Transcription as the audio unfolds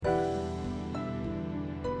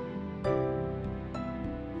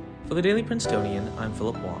For the Daily Princetonian, I'm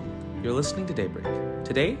Philip Wong. You're listening to Daybreak.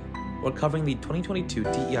 Today, we're covering the 2022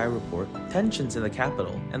 DEI report, tensions in the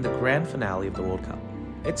Capitol, and the grand finale of the World Cup.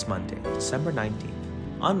 It's Monday, December 19th.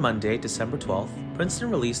 On Monday, December 12th,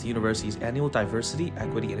 Princeton released the university's annual Diversity,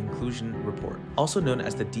 Equity, and Inclusion Report, also known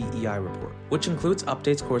as the DEI Report, which includes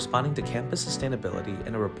updates corresponding to campus sustainability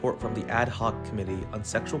and a report from the Ad Hoc Committee on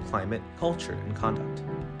Sexual Climate, Culture, and Conduct.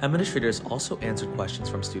 Administrators also answered questions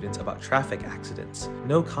from students about traffic accidents,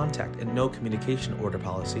 no contact and no communication order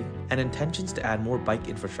policy, and intentions to add more bike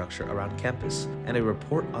infrastructure around campus, and a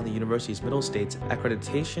report on the university's Middle States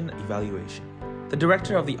accreditation evaluation. The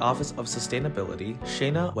director of the Office of Sustainability,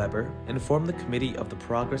 Shayna Weber, informed the committee of the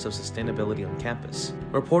progress of sustainability on campus,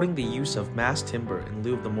 reporting the use of mass timber in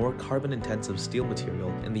lieu of the more carbon-intensive steel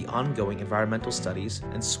material in the ongoing environmental studies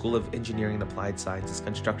and School of Engineering and Applied Sciences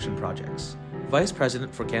construction projects. Vice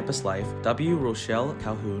President for Campus Life, W. Rochelle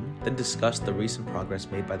Calhoun, then discussed the recent progress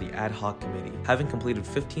made by the Ad Hoc Committee, having completed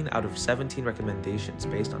 15 out of 17 recommendations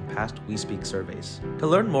based on past We Speak surveys. To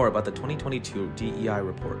learn more about the 2022 DEI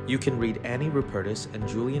report, you can read Annie Rupertus and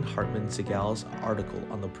Julian Hartman-Segal's article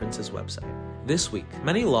on the Prince's website. This week,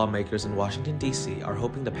 many lawmakers in Washington, D.C. are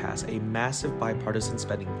hoping to pass a massive bipartisan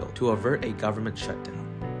spending bill to avert a government shutdown.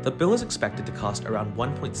 The bill is expected to cost around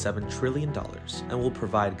 $1.7 trillion and will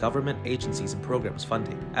provide government agencies and programs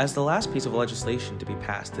funding. As the last piece of legislation to be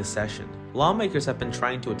passed this session, lawmakers have been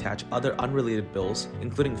trying to attach other unrelated bills,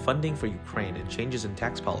 including funding for Ukraine and changes in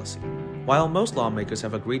tax policy. While most lawmakers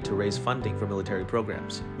have agreed to raise funding for military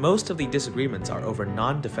programs, most of the disagreements are over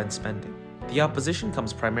non-defense spending. The opposition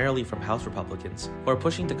comes primarily from House Republicans, who are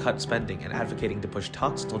pushing to cut spending and advocating to push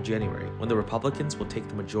talks until January, when the Republicans will take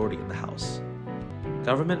the majority in the House.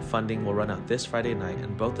 Government funding will run out this Friday night,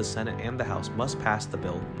 and both the Senate and the House must pass the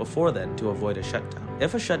bill before then to avoid a shutdown.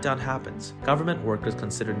 If a shutdown happens, government workers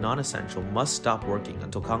considered non-essential must stop working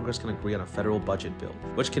until Congress can agree on a federal budget bill,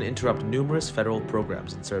 which can interrupt numerous federal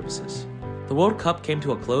programs and services. The World Cup came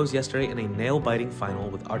to a close yesterday in a nail-biting final,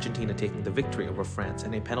 with Argentina taking the victory over France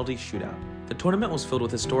in a penalty shootout. The tournament was filled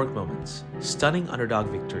with historic moments, stunning underdog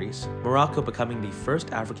victories, Morocco becoming the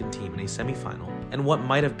first African team in a semi-final, and what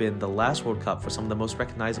might have been the last World Cup for some of the most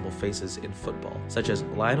recognizable faces in football, such as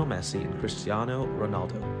Lionel Messi and Cristiano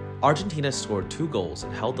Ronaldo. Argentina scored 2 goals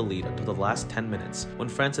and held the lead until the last 10 minutes, when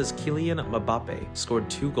France's Kylian Mbappe scored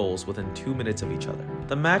 2 goals within 2 minutes of each other.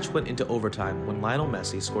 The match went into overtime when Lionel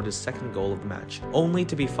Messi scored his second goal of the match, only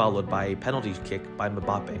to be followed by a penalty kick by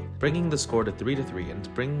Mbappe, bringing the score to 3-3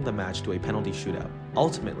 and bringing the match to a penalty shootout.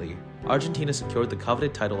 Ultimately, Argentina secured the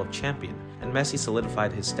coveted title of champion, and Messi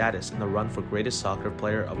solidified his status in the run for greatest soccer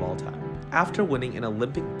player of all time. After winning an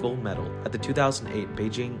Olympic gold medal at the 2008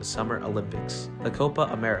 Beijing Summer Olympics, the Copa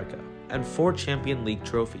America, and 4 Champions League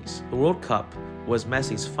trophies, the World Cup was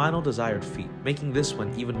Messi's final desired feat, making this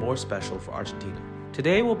one even more special for Argentina.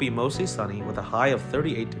 Today will be mostly sunny with a high of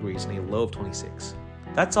 38 degrees and a low of 26.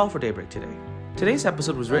 That's all for Daybreak today. Today's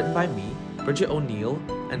episode was written by me, Bridget O'Neill,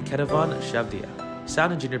 and Kedavan Shavdia,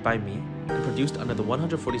 sound engineered by me, and produced under the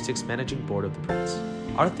 146th Managing Board of the Prince.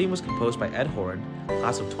 Our theme was composed by Ed Horan,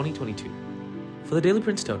 class of 2022. For the Daily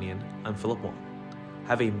Princetonian, I'm Philip Wong.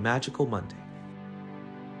 Have a magical Monday.